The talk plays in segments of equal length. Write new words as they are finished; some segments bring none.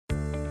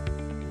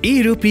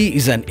e-RUPI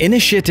is an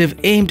initiative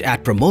aimed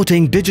at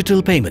promoting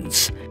digital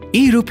payments.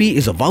 e-RUPI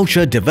is a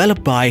voucher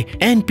developed by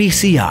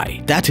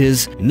NPCI, that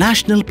is,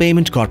 National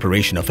Payment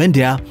Corporation of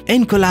India,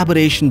 in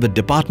collaboration with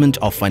Department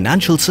of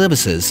Financial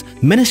Services,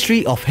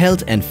 Ministry of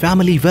Health and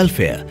Family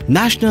Welfare,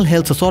 National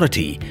Health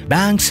Authority,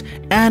 banks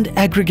and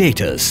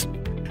aggregators.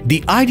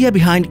 The idea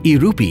behind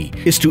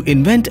e-RUPI is to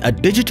invent a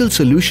digital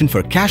solution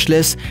for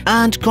cashless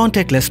and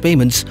contactless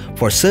payments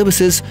for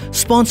services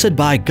sponsored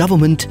by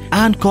government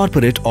and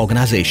corporate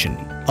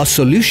organization. A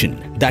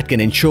solution that can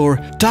ensure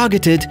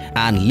targeted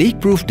and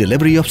leak-proof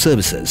delivery of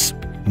services,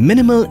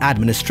 minimal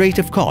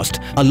administrative cost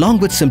along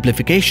with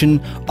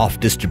simplification of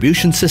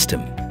distribution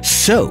system.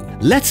 So,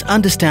 let's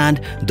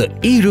understand the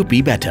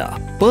e-RUPI better.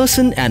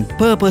 Person and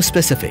purpose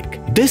specific.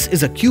 This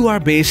is a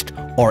QR-based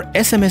or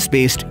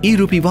SMS-based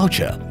e-RUPI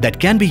voucher that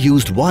can be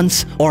used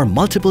once or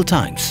multiple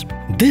times.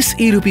 This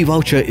e-RUPI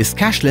voucher is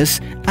cashless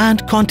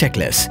and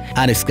contactless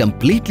and is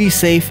completely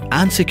safe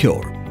and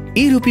secure.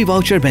 e-RUPI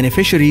voucher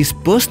beneficiaries'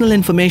 personal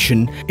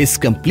information is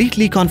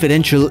completely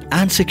confidential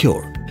and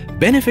secure.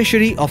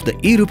 Beneficiary of the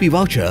e-RUPI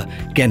voucher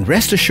can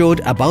rest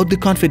assured about the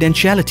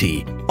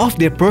confidentiality of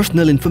their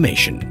personal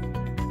information.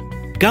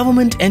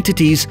 Government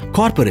entities,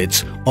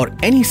 corporates or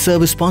any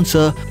service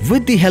sponsor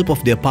with the help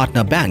of their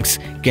partner banks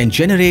can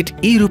generate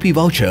e-RUPI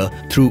voucher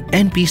through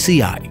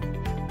NPCI.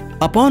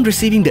 Upon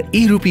receiving the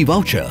e-RUPI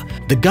voucher,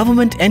 the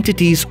government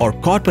entities or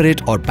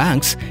corporate or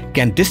banks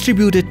can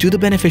distribute it to the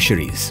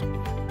beneficiaries.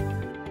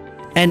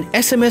 An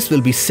SMS will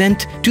be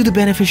sent to the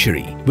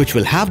beneficiary, which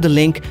will have the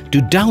link to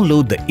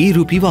download the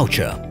e-RUPI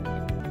voucher.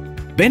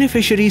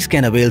 Beneficiaries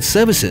can avail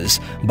services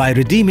by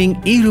redeeming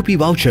e-RUPI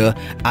voucher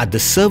at the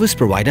Service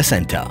Provider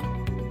Center.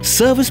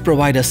 Service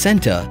Provider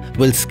Center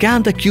will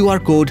scan the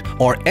QR code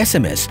or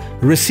SMS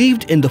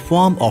received in the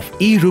form of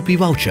e-RUPI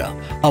voucher.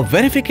 A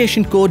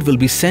verification code will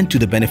be sent to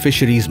the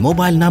beneficiary's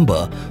mobile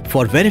number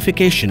for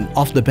verification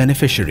of the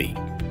beneficiary.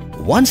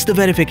 Once the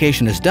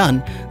verification is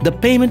done, the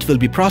payment will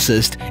be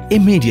processed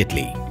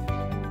immediately.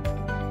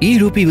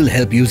 e-RUPI will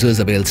help users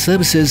avail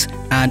services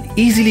and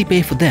easily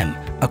pay for them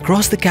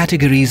across the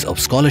categories of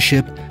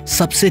scholarship,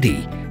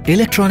 subsidy,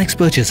 electronics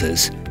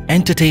purchases,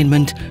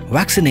 entertainment,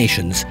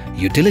 vaccinations,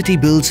 utility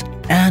bills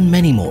and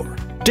many more.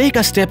 Take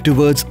a step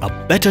towards a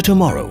better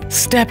tomorrow.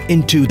 Step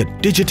into the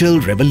digital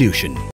revolution.